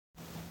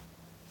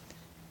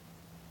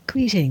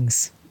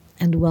Greetings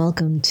and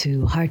welcome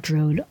to Heart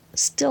Road,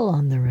 Still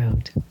on the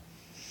Road.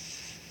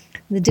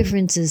 The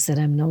difference is that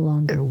I'm no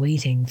longer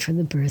waiting for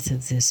the birth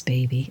of this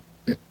baby.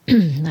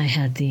 I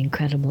had the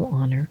incredible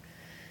honor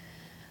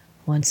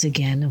once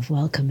again of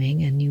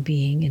welcoming a new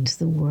being into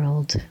the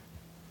world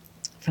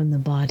from the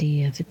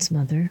body of its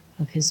mother,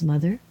 of his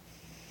mother.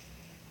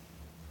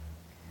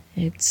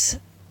 It's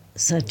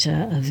such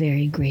a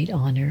very great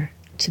honor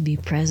to be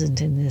present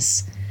in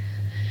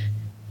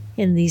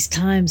these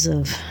times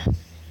of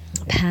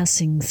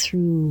passing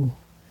through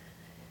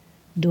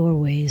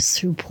doorways,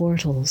 through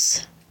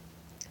portals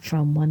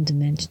from one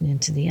dimension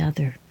into the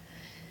other,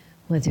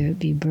 whether it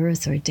be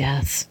birth or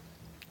death.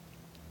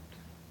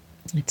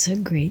 It's a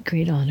great,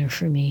 great honor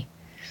for me,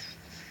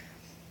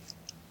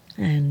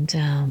 and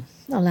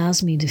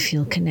allows me to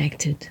feel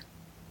connected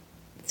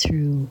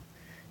through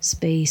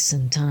space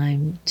and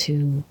time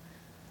to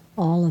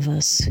all of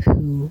us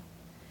who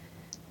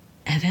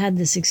have had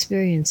this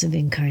experience of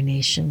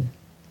incarnation,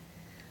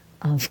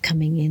 of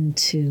coming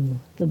into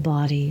the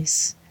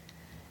bodies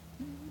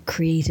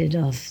created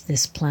of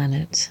this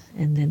planet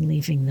and then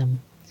leaving them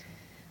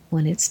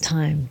when it's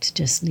time to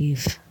just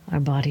leave our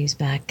bodies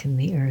back in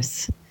the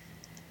earth.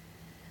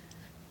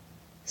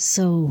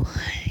 So,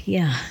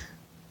 yeah,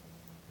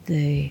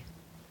 the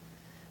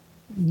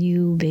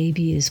new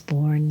baby is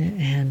born,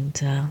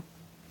 and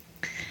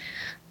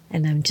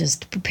I'm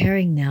just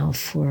preparing now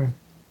for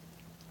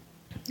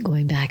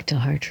going back to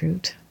Heart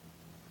Root.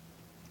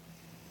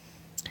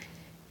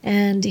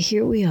 And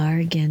here we are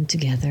again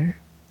together,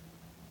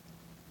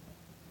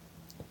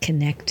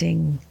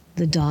 connecting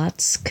the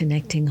dots,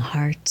 connecting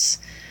hearts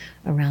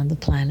around the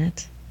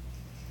planet.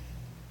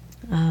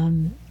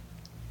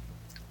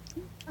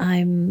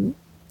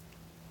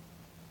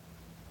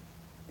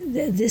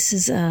 This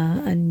is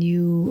a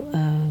new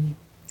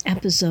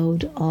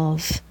episode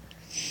of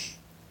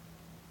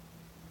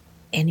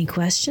Any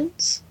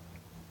Questions?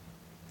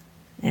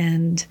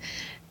 And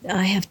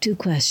I have two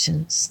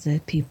questions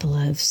that people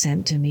have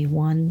sent to me.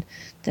 One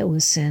that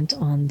was sent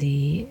on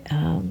the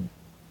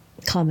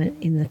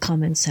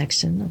comment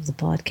section of the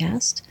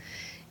podcast,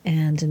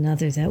 and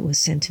another that was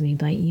sent to me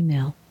by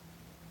email.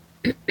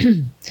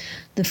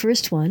 The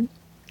first one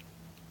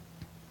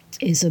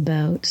is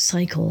about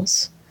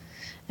cycles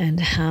and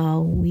how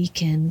we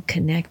can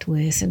connect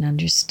with and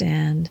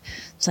understand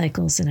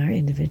cycles in our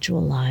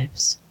individual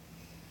lives.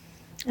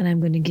 And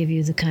I'm going to give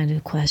you the kind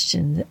of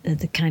question,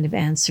 the kind of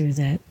answer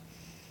that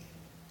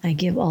I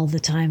give all the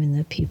time and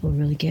that people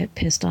really get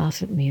pissed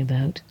off at me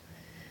about.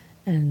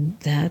 And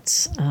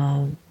that's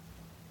to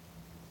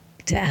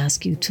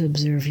ask you to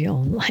observe your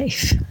own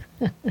life.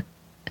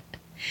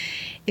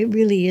 It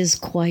really is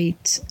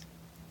quite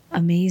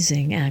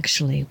amazing,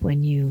 actually,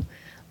 when you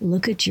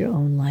look at your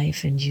own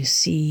life and you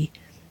see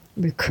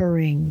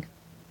recurring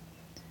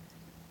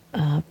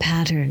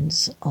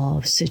patterns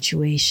of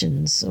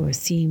situations or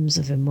themes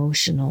of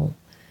emotional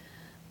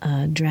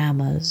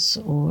dramas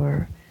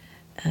or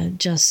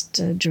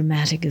just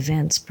dramatic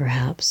events,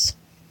 perhaps.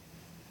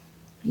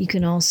 You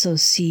can also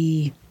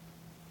see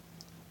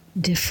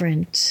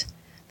different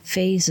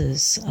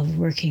phases of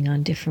working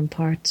on different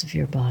parts of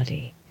your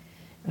body,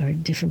 or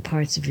different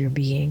parts of your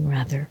being,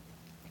 rather.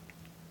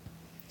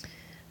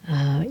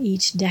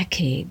 Each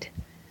decade,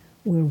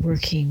 we're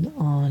working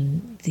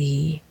on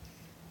the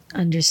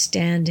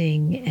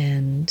understanding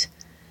and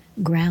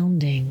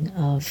grounding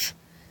of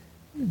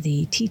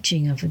the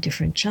teaching of a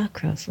different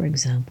chakra, for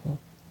example.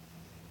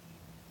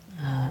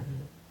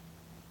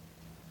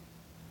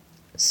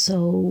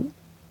 So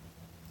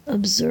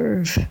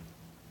observe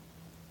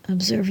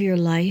your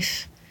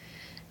life,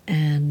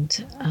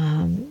 and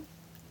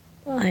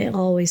I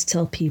always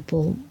tell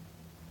people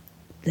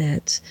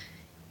that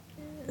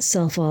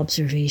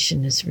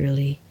self-observation is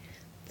really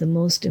the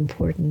most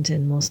important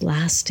and most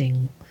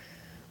lasting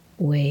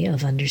way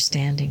of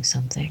understanding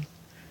something.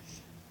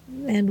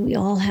 And we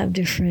all have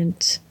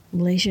different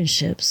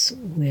relationships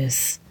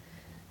with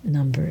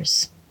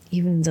numbers,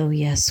 even though,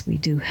 yes, we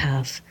do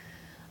have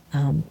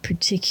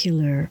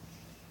particular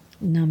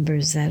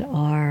numbers that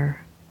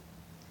are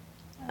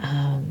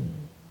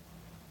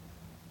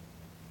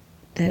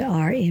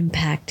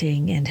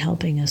impacting and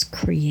helping us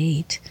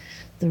create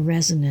the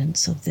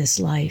resonance of this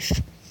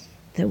life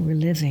that we're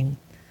living.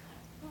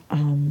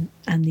 And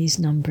these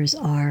numbers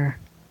are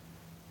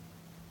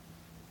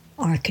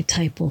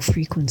archetypal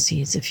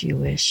frequencies, if you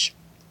wish.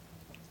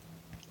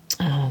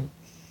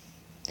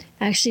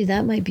 Actually,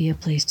 that might be a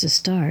place to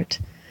start,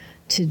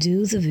 to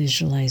do the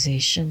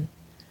visualization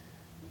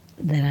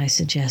that I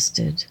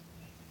suggested.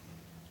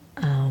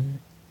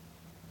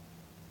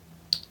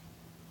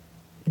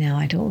 Now,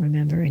 I don't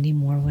remember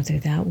anymore whether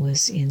that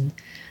was in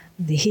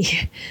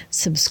the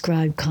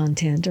subscribed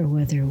content or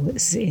whether it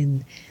was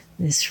in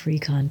this free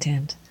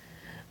content.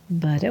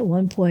 But at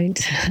one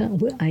point,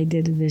 I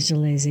did a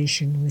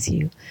visualization with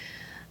you.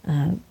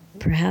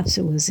 Perhaps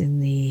it was in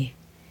the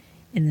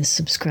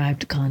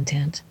subscribed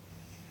content,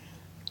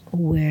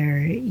 where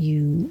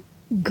you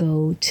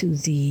go to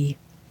the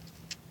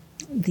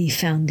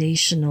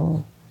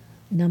foundational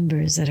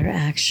numbers that are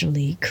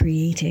actually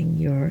creating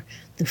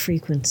the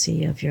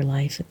frequency of your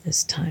life at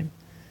this time.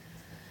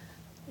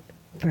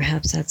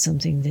 Perhaps that's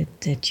something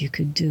that you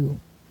could do.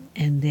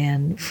 And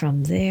then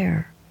from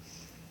there,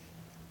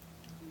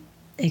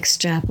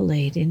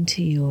 extrapolate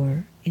into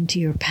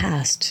your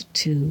past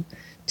to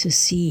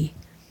see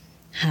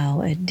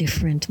how at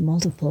different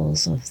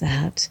multiples of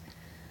that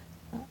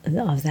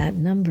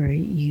number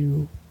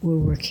you were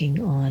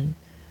working on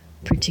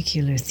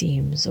particular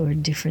themes, or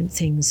different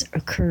things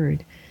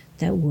occurred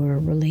that were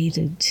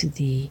related to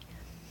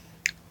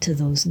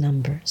those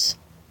numbers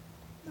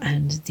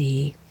and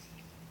the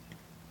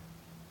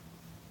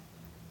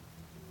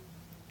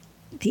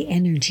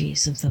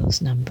energies of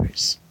those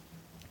numbers.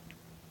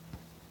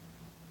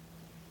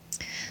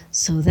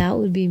 So that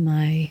would be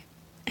my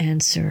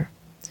answer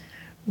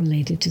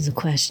related to the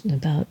question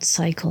about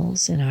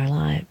cycles in our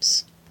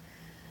lives.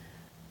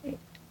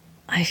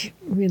 I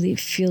really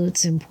feel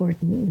it's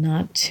important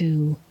not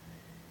to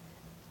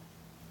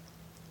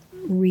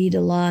read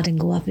a lot and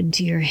go up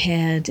into your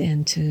head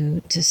and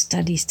to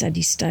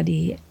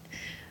study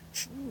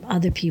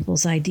other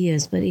people's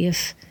ideas. But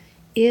if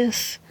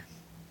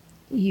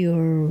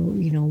you're,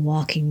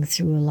 walking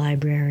through a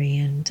library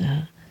and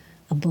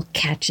a book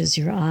catches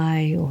your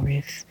eye, or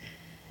if,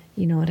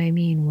 you know what I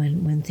mean,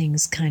 when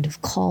things kind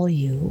of call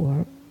you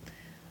or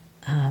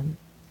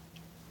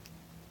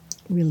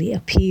really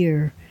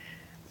appear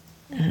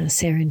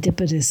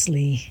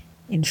serendipitously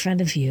in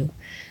front of you,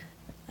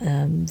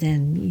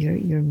 then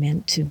you're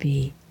meant to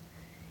be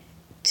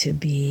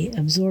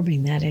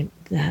absorbing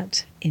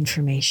that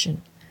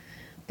information.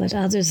 But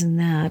other than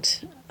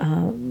that,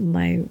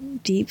 my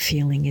deep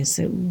feeling is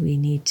that we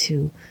need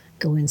to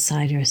go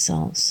inside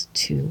ourselves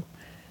to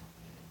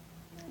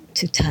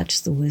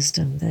touch the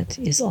wisdom that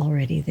is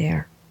already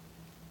there.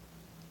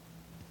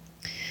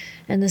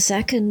 And the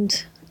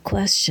second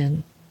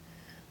question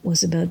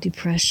was about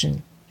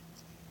depression,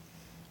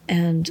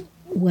 and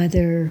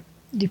whether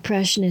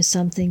depression is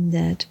something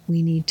that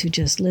we need to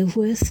just live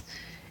with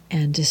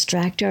and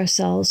distract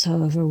ourselves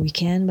however we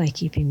can by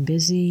keeping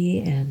busy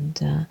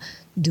and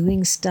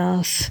doing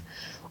stuff,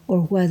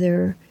 or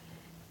whether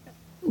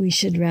we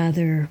should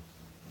rather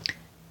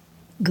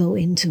go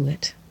into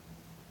it.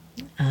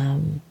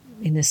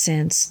 In a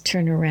sense,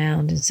 turn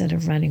around instead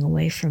of running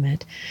away from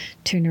it,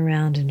 turn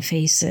around and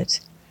face it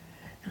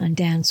and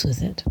dance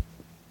with it.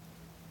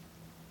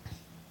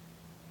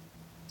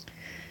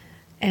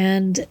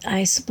 And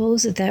I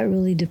suppose that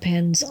really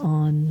depends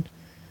on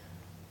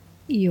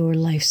your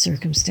life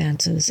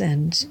circumstances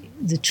and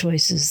the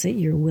choices that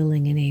you're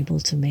willing and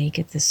able to make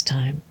at this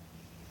time.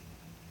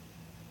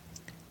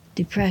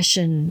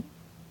 Depression,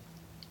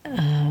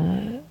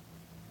 and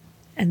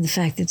the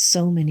fact that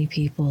so many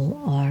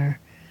people are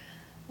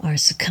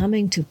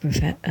succumbing to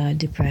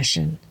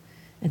depression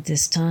at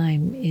this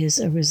time, is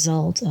a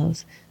result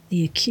of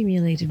the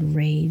accumulated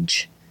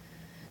rage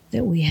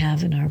that we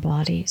have in our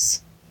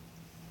bodies.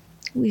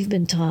 We've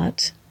been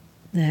taught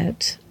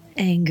that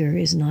anger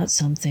is not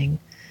something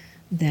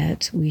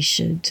that we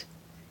should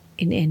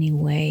in any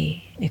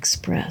way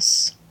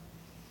express.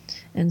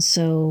 And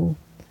so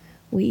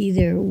we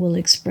either will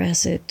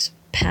express it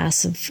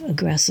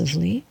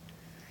passive-aggressively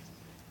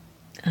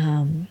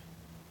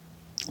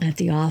at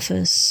the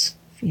office,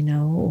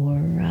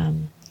 or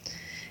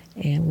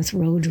with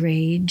road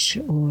rage,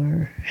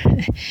 or,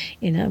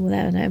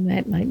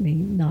 that might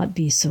not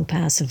be so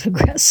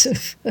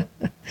passive-aggressive.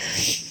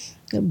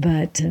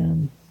 But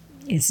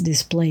it's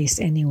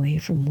displaced anyway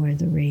from where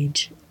the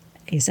rage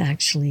is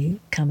actually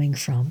coming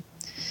from.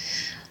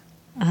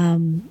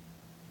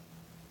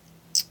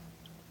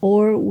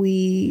 Or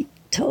we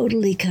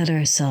totally cut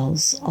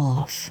ourselves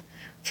off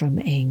from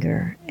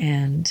anger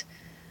and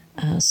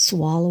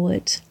swallow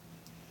it,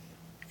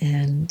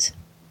 and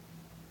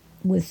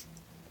with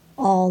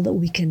all that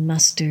we can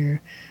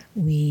muster,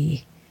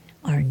 we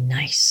are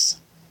nice.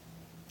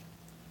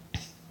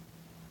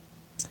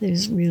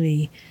 There's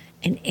really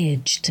an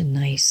edge to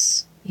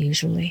nice,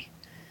 usually,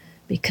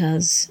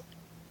 because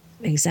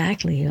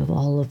exactly of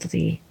all of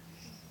the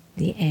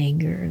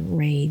anger and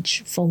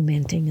rage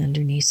fomenting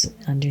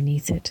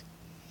underneath it.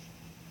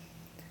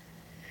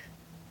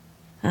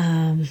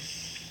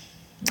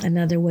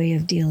 Another way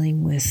of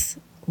dealing with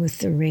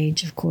the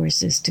rage, of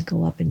course, is to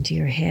go up into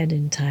your head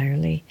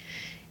entirely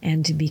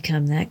and to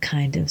become that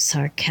kind of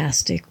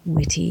sarcastic,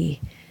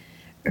 witty,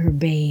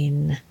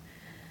 urbane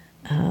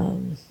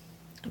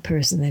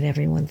person that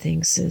everyone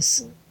thinks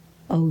is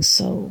oh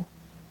so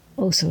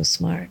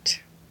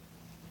smart.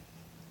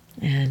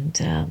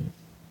 And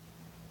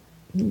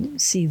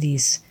see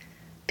these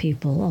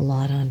people a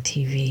lot on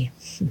TV.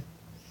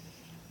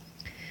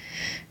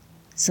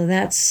 So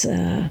that's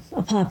a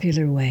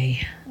popular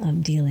way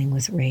of dealing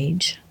with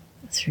rage,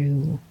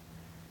 through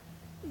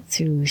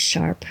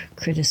sharp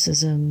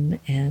criticism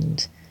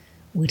and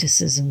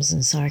witticisms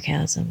and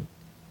sarcasm.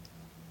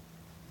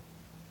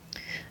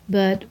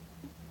 But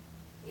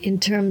in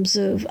terms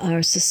of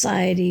our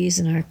societies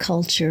and our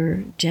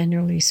culture,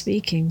 generally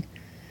speaking,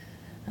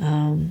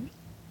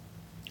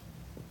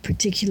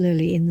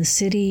 particularly in the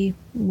city,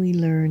 we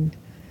learn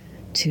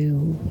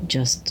to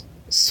just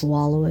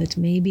swallow it.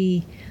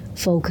 Maybe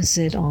focus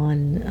it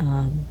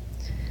on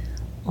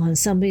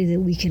somebody that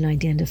we can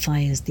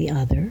identify as the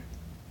other.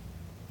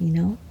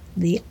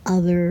 The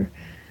other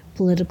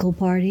political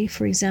party,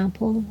 for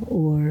example,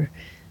 or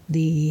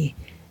the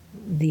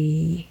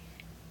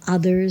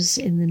others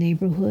in the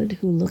neighborhood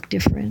who look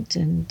different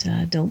and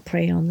don't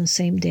pray on the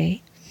same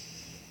day.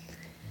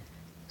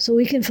 So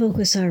we can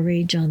focus our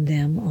rage on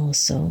them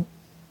also.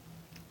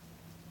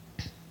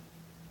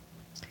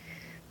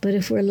 But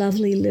if we're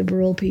lovely,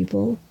 liberal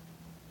people,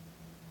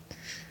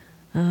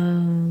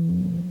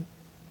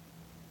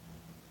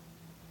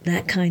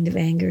 that kind of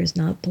anger is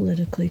not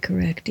politically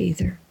correct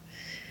either.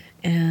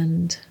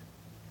 And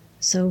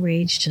so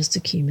rage just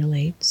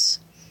accumulates.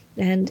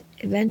 And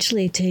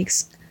eventually it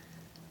takes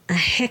a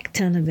heck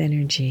ton of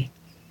energy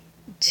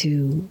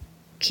to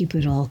keep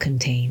it all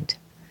contained.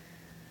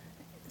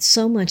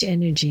 So much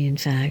energy, in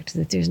fact,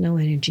 that there's no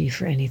energy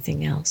for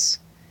anything else.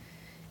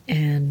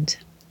 And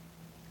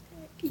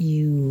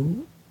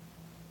you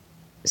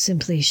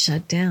simply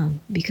shut down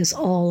because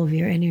all of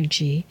your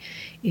energy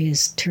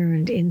is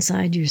turned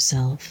inside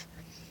yourself,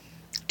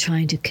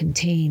 trying to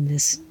contain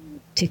this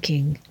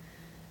ticking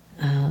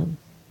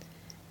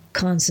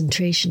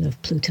concentration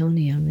of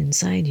plutonium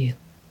inside you.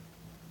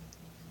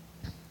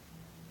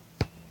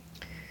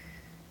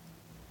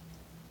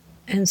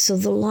 And so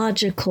the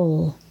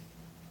logical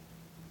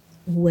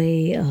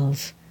way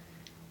of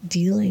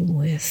dealing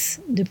with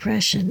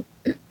depression,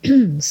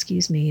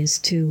 excuse me, is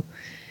to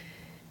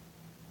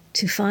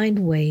find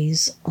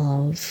ways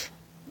of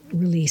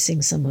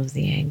releasing some of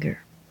the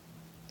anger.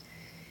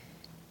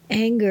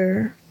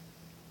 Anger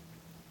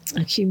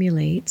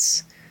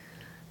accumulates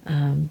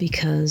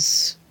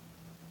because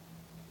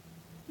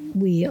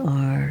we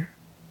are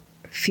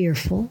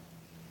fearful,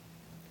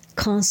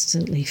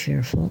 constantly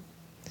fearful,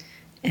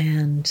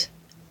 and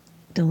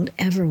don't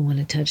ever want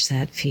to touch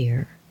that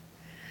fear.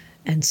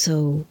 And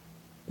so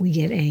we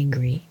get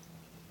angry,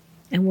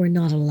 and we're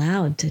not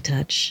allowed to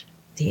touch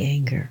the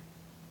anger.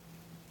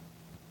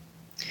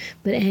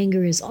 But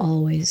anger is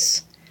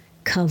always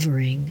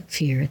covering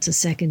fear. It's a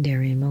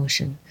secondary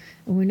emotion.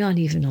 And we're not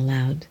even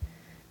allowed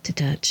to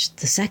touch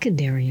the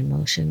secondary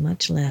emotion,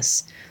 much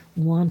less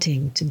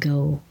wanting to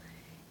go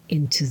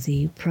into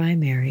the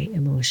primary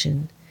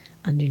emotion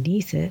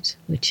underneath it,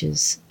 which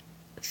is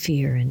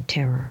fear and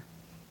terror.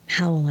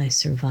 How will I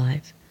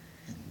survive?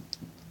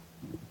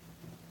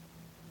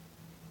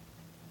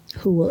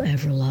 Who will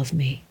ever love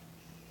me?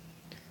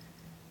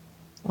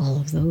 All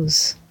of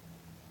those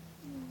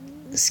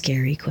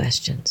scary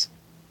questions.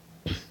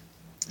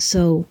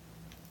 So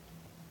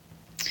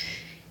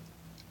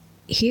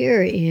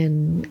here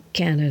in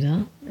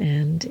Canada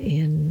and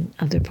in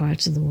other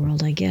parts of the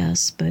world, I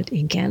guess, but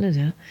in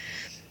Canada,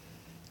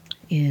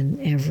 in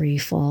every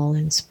fall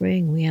and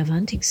spring, we have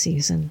hunting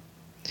season.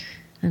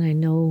 And I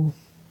know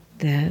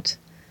that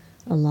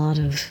a lot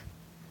of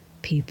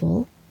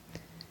people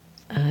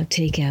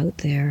take out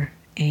their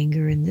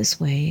anger in this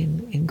way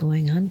in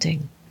going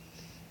hunting.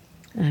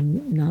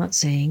 I'm not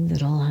saying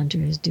that all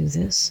hunters do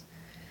this,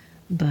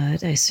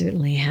 but I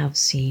certainly have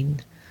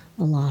seen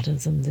a lot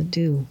of them that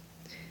do.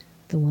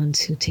 The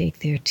ones who take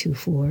their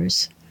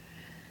 2-4s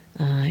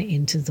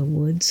into the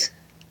woods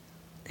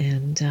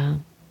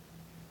and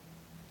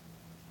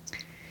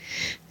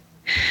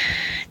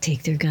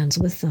take their guns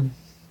with them.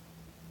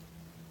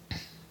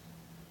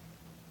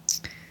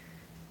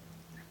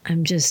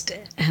 I'm just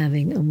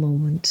having a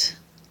moment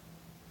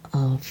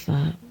of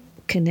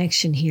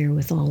connection here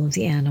with all of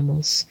the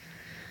animals,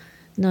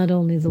 not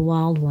only the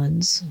wild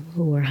ones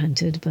who are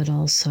hunted, but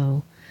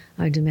also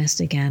our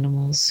domestic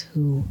animals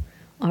who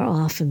are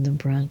often the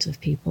brunt of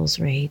people's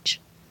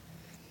rage.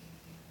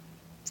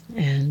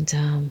 And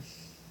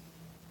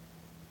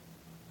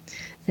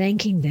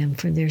thanking them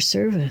for their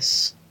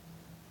service,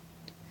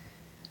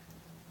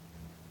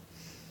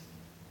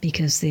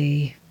 because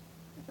they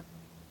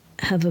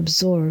have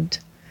absorbed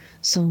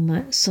so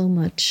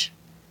much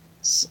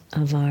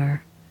of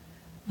our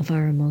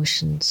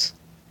emotions.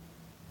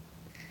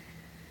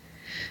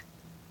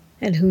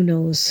 And who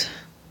knows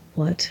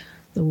what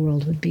the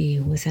world would be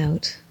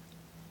without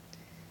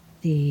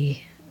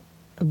the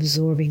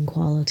absorbing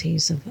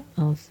qualities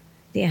of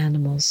the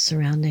animals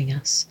surrounding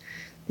us,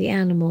 the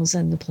animals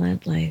and the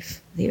plant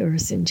life, the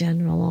earth in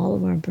general, all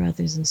of our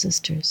brothers and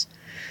sisters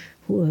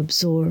who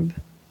absorb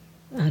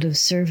out of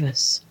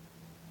service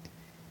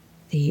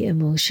the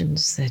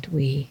emotions that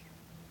we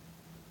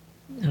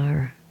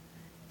are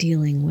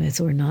dealing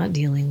with or not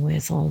dealing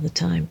with all the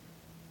time.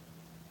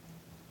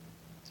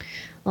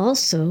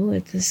 Also,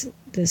 at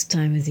this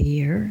time of the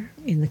year,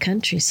 in the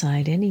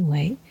countryside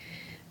anyway,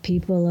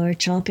 people are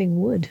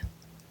chopping wood,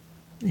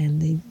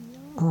 and they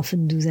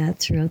often do that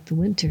throughout the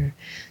winter,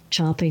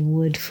 chopping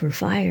wood for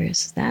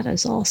fires. That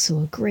is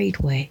also a great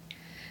way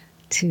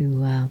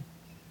to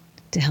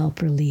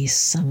help release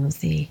some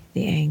of the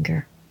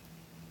anger.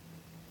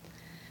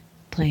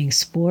 Playing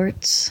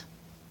sports,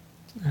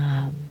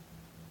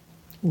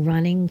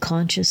 running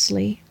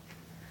consciously,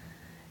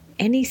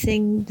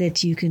 anything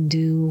that you can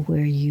do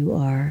where you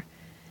are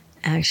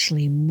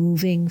actually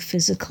moving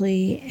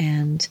physically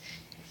and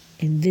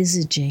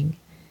envisaging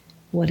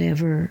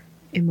whatever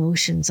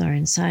emotions are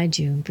inside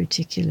you, and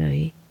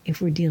particularly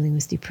if we're dealing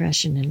with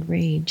depression and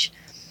rage,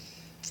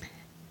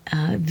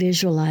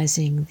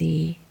 visualizing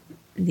the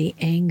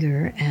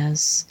anger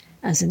as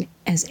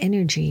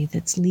energy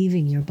that's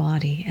leaving your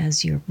body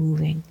as you're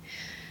moving.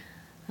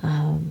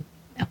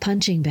 A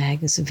punching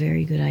bag is a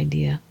very good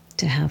idea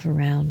to have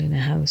around in a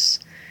house.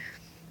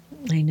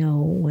 I know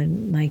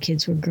when my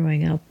kids were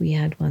growing up, we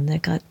had one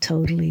that got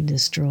totally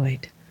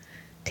destroyed,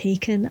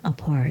 taken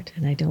apart,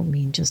 and I don't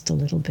mean just a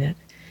little bit,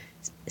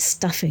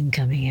 stuffing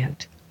coming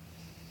out.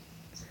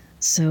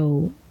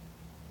 So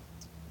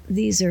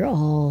these are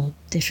all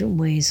different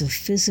ways of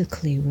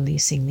physically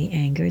releasing the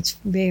anger. It's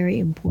very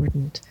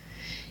important.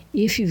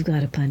 If you've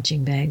got a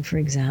punching bag, for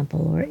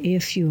example, or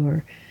if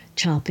you're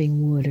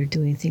chopping wood or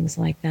doing things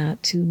like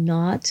that, to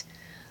not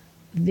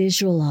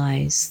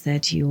visualize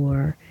that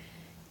you're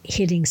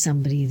hitting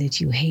somebody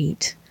that you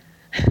hate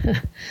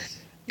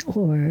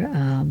or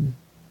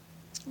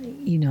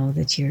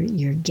that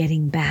you're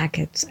getting back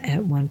at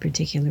one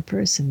particular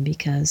person,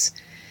 because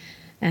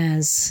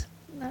as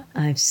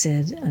I've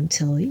said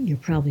until you're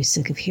probably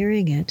sick of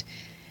hearing it,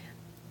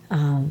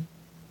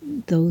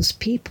 those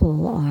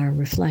people are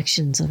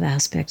reflections of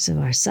aspects of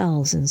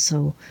ourselves, and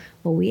so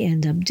what we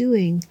end up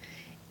doing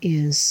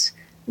is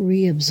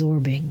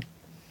reabsorbing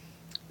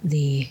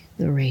the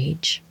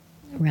rage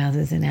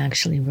rather than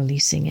actually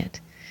releasing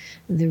it.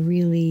 The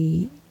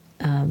really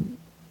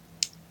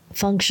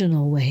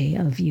functional way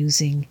of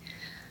using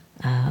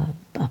a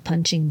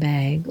punching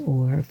bag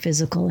or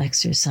physical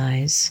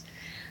exercise,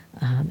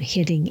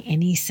 hitting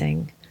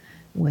anything,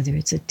 whether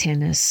it's a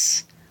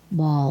tennis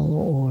ball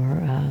or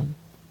a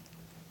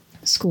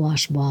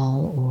squash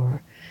ball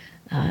or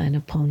an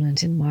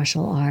opponent in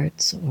martial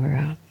arts,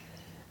 or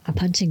a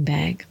punching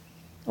bag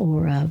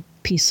or a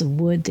piece of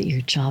wood that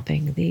you're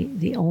chopping.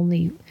 The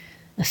only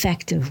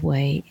effective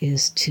way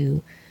is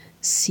to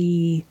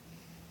see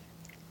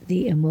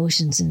the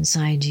emotions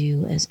inside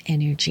you as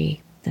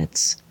energy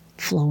that's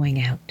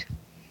flowing out,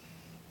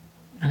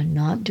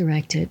 not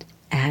directed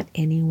at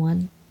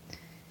anyone.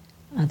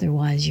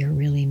 Otherwise, you're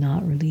really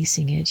not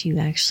releasing it. You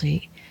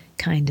actually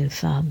kind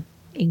of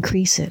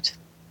increase it.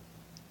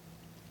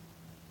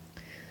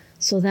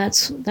 So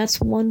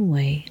that's one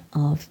way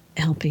of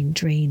helping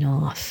drain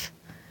off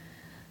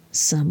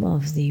some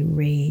of the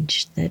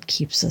rage that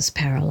keeps us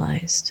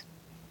paralyzed.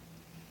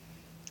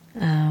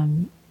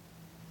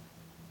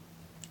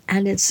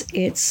 And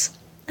it's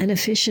an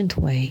efficient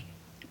way.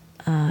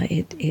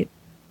 It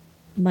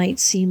might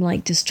seem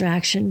like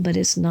distraction, but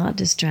it's not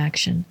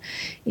distraction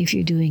if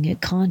you're doing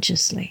it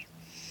consciously.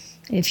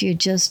 If you're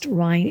just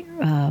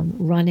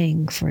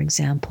running, for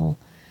example,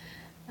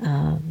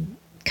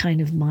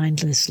 kind of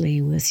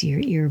mindlessly with your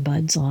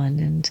earbuds on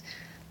and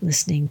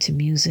listening to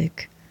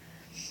music,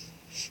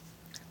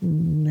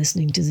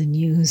 listening to the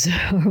news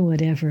or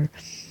whatever,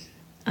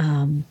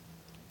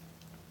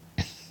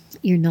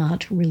 you're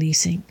not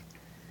releasing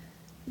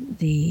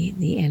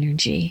the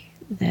energy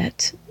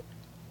that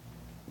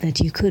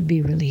you could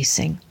be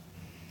releasing.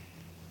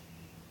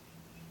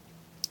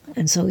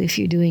 And so if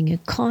you're doing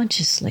it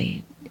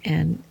consciously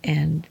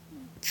and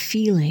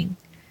feeling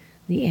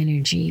the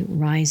energy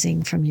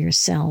rising from your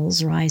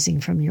cells, rising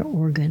from your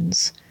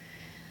organs,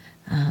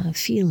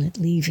 feel it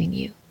leaving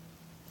you,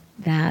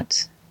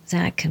 that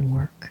can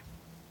work.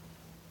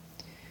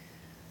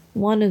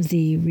 One of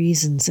the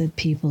reasons that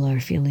people are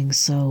feeling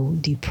so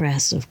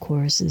depressed, of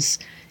course, is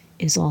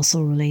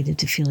also related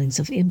to feelings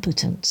of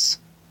impotence.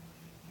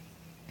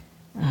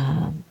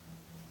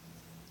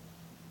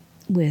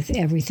 With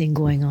everything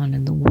going on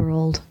in the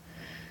world,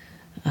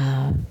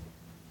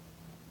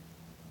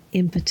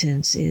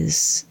 impotence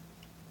is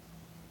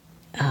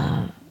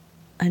an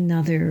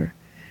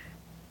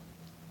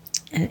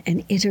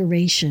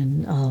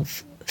iteration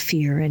of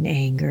fear and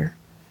anger.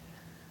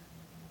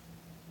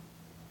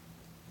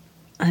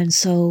 And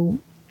so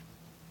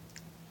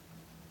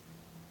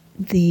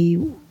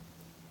the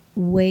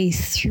way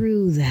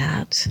through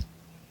that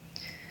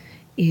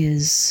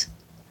is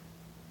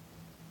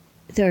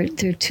there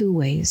are two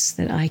ways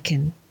that I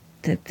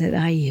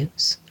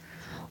use.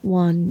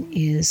 One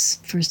is,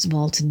 first of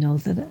all, to know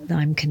that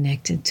I'm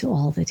connected to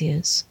all that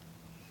is,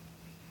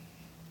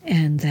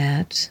 and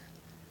that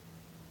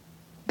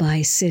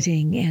by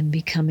sitting and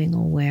becoming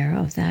aware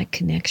of that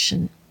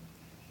connection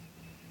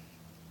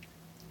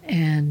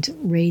and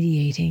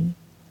radiating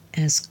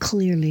as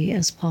clearly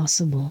as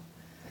possible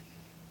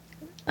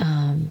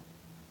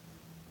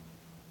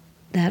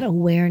that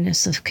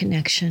awareness of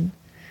connection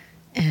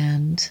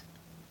and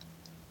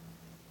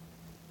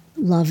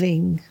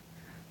loving,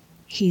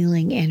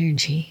 healing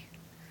energy.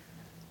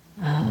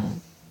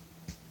 I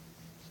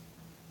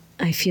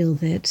feel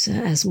that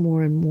as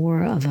more and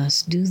more of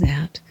us do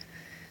that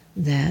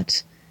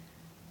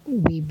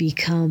we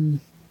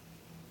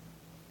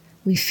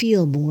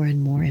feel more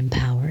and more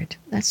empowered.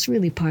 That's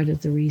really part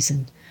of the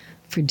reason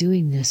for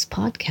doing this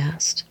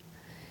podcast,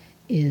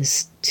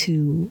 is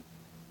to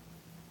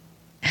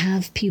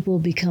have people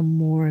become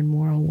more and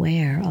more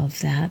aware of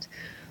that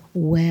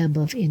web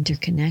of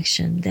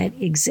interconnection that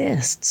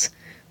exists,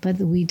 but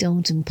that we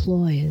don't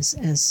employ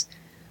as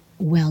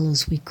well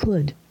as we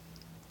could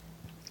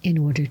in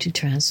order to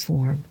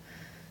transform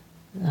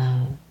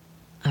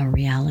our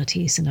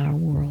realities in our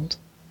world.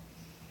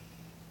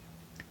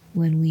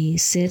 When we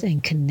sit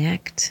and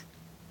connect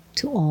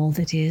to all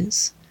that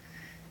is,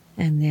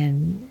 and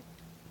then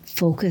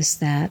focus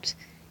that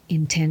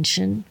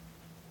intention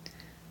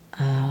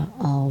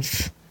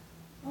of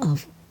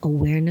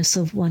awareness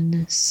of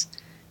oneness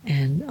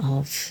and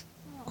of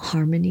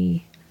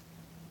harmony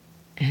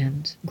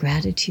and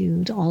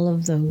gratitude, all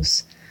of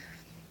those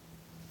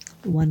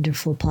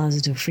wonderful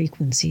positive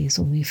frequencies,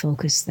 when we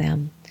focus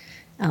them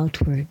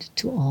outward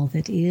to all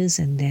that is,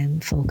 and then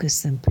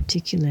focus them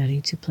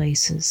particularly to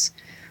places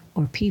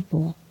or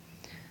people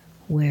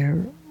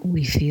where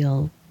we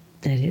feel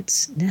that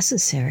it's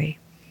necessary,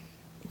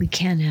 we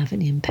can have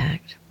an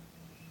impact.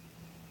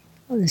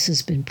 Well, this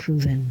has been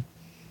proven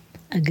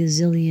a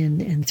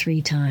gazillion and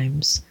 3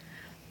 times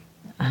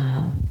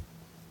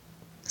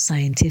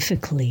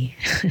scientifically,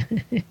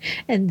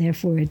 and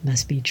therefore it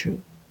must be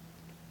true.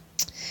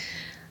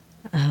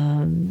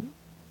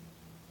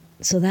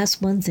 So that's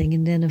one thing.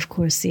 And then, of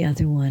course, the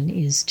other one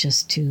is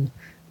just to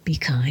be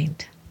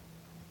kind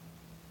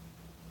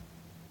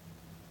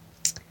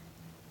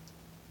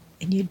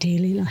in your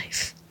daily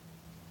life.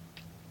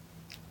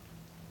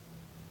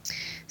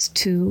 It's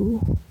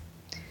to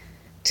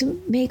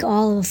make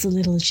all of the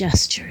little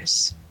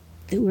gestures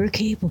that we're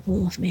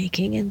capable of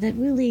making and that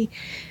really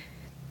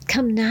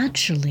come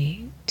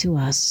naturally to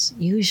us,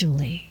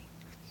 usually,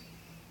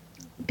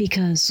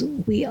 because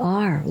we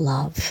are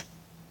love.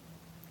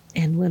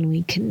 And when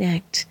we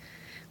connect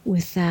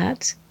with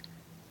that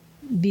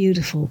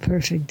beautiful,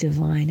 perfect,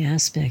 divine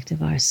aspect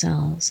of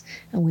ourselves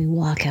and we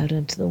walk out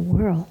into the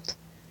world,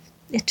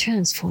 it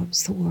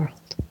transforms the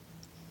world.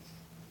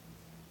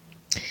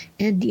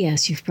 And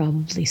yes, you've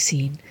probably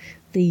seen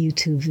the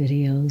YouTube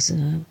videos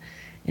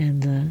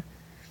and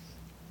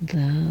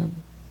the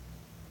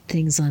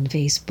things on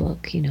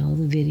Facebook,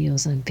 the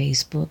videos on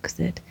Facebook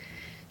that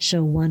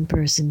show one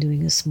person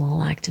doing a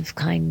small act of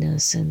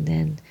kindness, and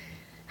then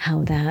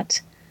how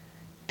that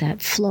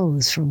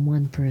flows from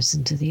one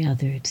person to the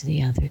other, to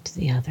the other, to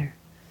the other.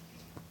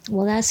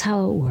 Well, that's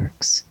how it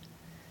works.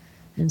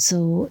 And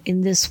so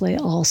in this way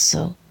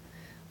also,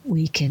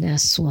 we can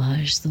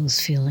assuage those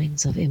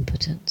feelings of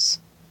impotence.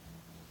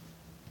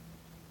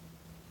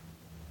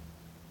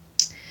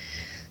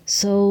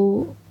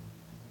 So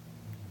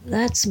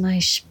that's my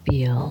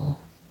spiel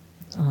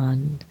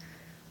on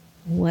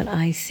what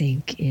I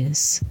think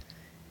is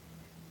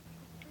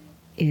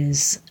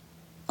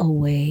a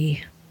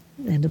way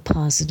and a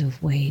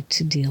positive way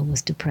to deal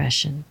with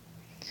depression.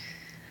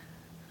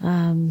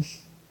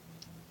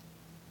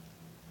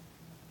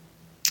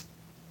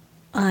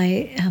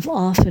 I have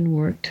often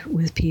worked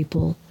with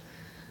people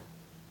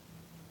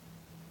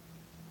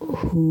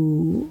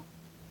who,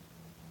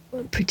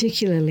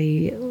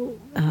 particularly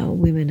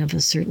women of a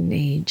certain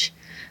age,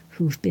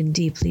 who've been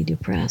deeply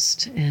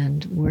depressed,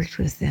 and worked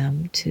with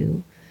them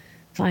to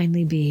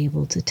finally be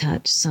able to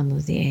touch some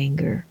of the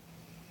anger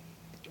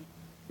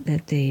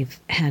that they've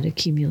had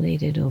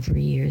accumulated over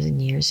years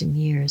and years and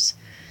years.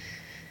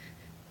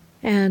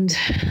 And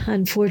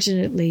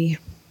unfortunately,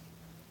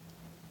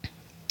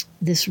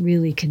 this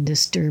really can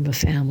disturb a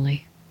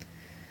family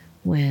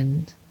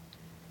when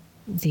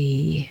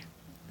the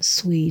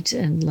sweet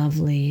and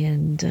lovely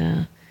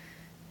and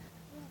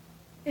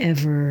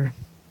ever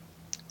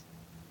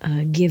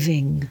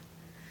giving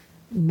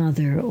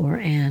mother or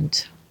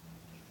aunt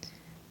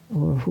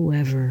or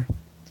whoever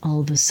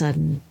all of a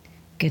sudden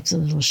gets a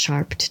little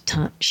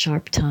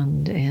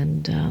sharp-tongued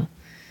and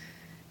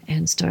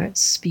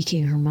starts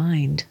speaking her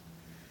mind.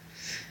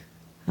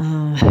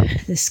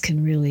 This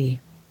can really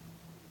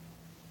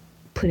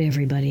put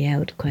everybody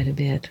out quite a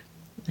bit.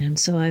 And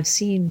so I've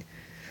seen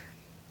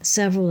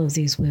several of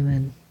these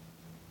women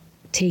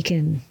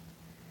taken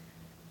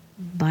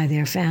by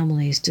their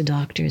families to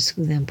doctors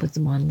who then put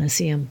them on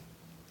lithium.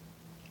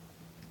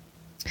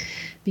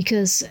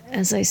 Because,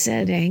 as I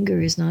said,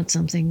 anger is not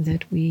something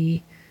that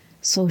we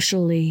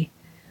socially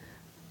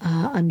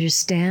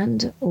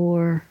understand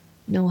or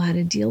know how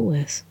to deal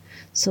with.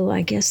 So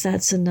I guess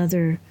that's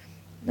another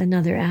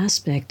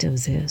aspect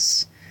of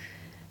this,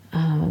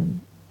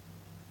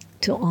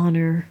 to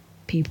honor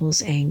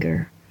people's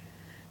anger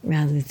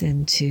rather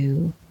than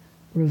to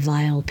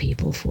revile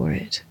people for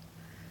it.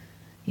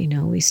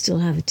 We still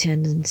have a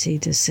tendency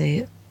to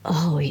say,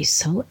 oh, he's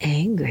so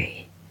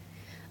angry.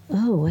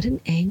 Oh, what an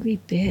angry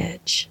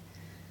bitch.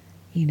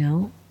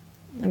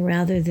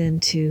 Rather than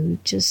to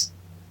just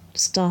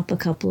stop a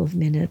couple of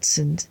minutes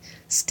and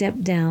step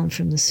down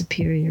from the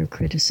superior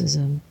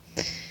criticism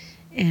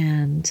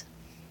and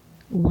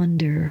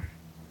wonder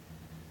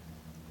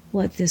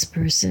what this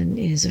person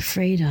is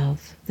afraid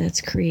of that's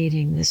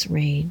creating this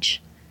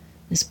rage,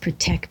 this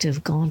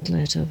protective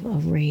gauntlet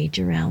of rage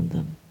around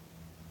them.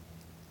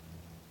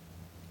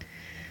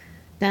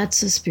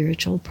 That's a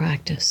spiritual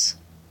practice.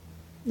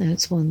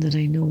 That's one that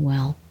I know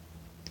well,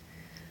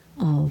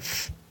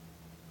 of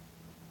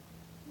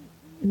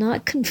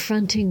not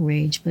confronting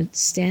rage, but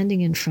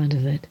standing in front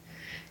of it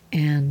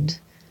and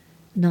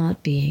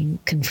not being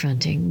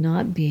confronting,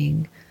 not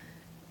being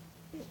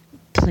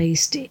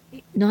placed,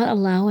 not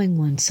allowing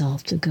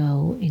oneself to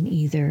go in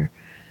either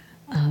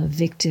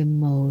victim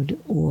mode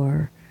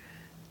or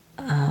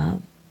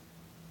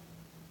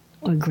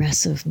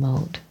aggressive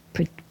mode,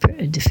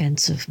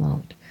 defensive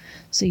mode.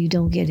 So you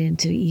don't get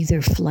into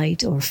either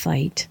flight or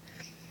fight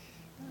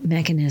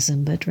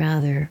mechanism, but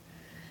rather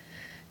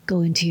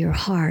go into your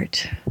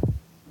heart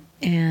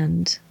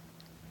and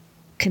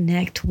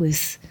connect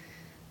with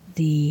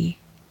the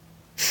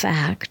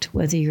fact,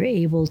 whether you're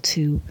able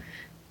to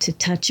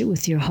touch it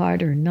with your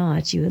heart or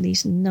not, you at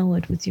least know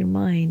it with your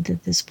mind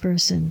that this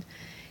person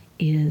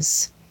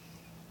is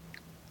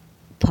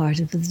part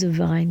of the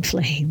divine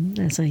flame,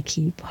 as I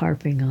keep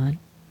harping on.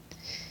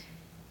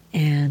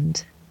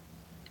 And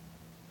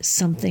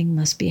something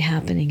must be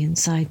happening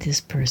inside this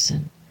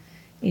person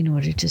in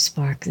order to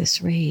spark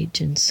this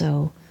rage. And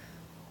so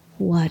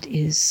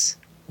what's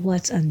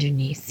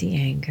underneath the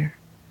anger?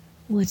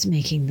 What's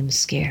making them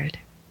scared?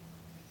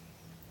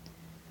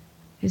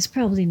 It's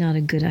probably not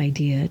a good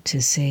idea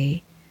to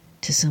say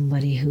to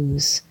somebody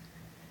who's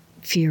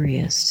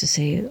furious, to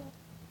say,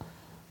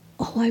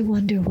 "Oh, I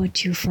wonder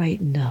what you're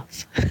frightened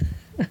of."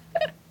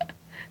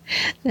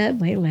 That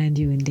might land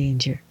you in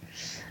danger.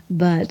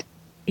 But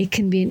it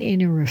can be an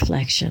inner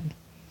reflection.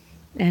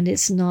 And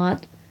it's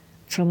not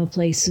from a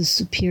place of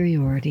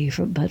superiority,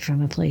 but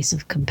from a place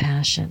of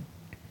compassion.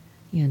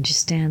 You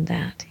understand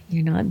that.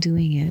 You're not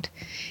doing it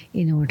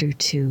in order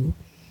to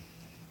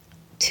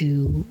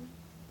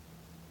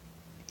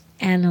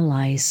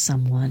analyze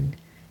someone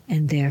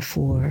and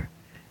therefore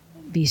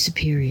be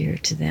superior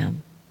to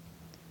them.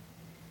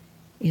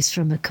 It's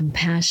from a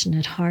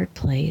compassionate heart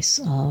place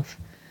of,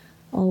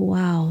 oh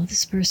wow,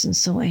 this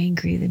person's so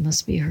angry, they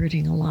must be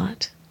hurting a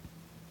lot.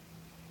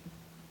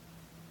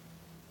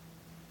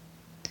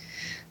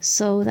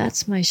 So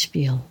that's my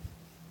spiel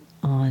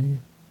on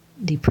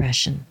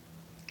depression.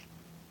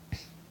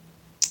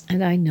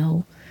 And I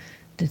know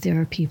that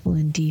there are people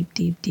in deep,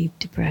 deep, deep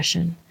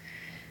depression,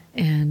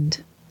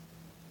 and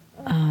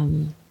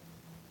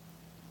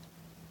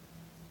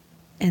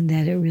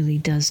that it really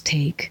does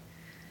take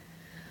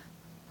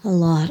a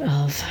lot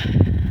of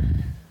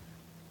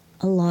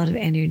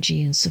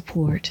energy and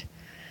support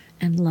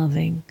and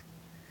loving,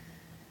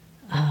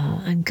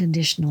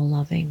 unconditional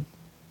loving,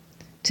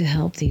 to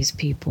help these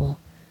people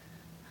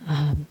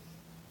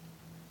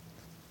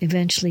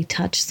eventually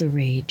touch the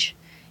rage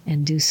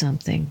and do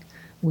something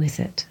with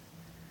it,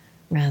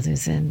 rather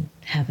than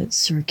have it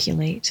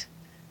circulate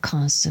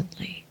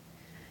constantly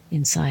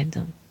inside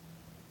them.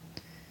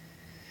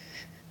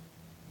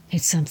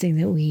 It's something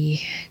that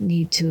we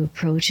need to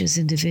approach as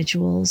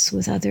individuals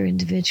with other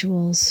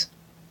individuals,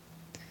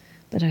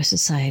 but our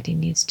society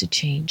needs to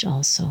change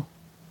also.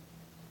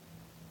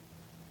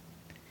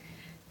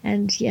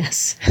 And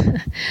yes,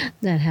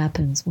 that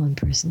happens one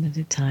person at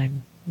a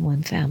time,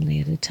 one family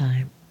at a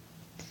time.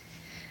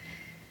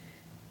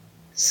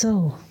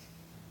 So,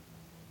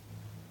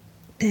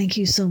 thank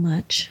you so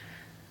much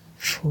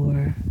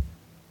for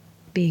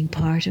being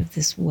part of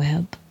this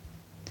web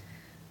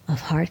of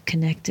heart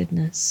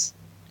connectedness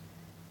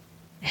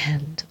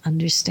and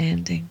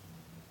understanding.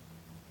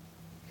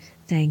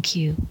 Thank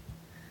you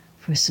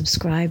for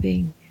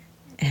subscribing,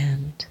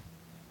 and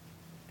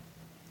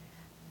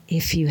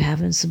if you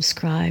haven't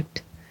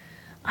subscribed,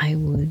 I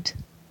would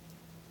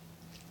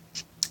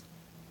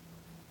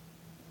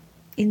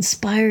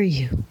inspire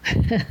you.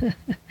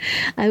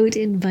 I would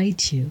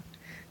invite you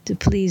to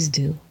please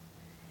do.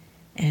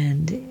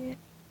 And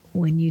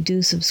when you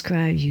do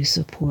subscribe, you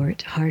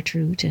support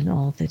Heartroot and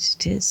all that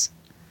it is,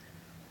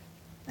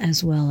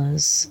 as well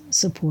as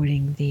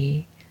supporting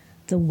the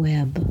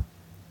web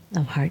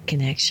of heart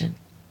connection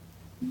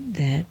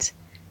that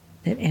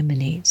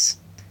emanates,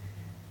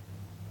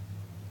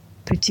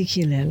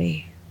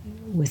 particularly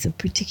with a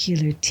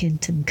particular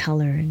tint and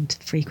color and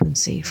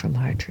frequency from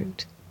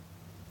Heartroot.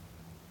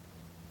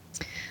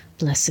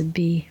 Blessed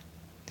be,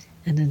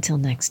 and until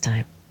next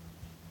time.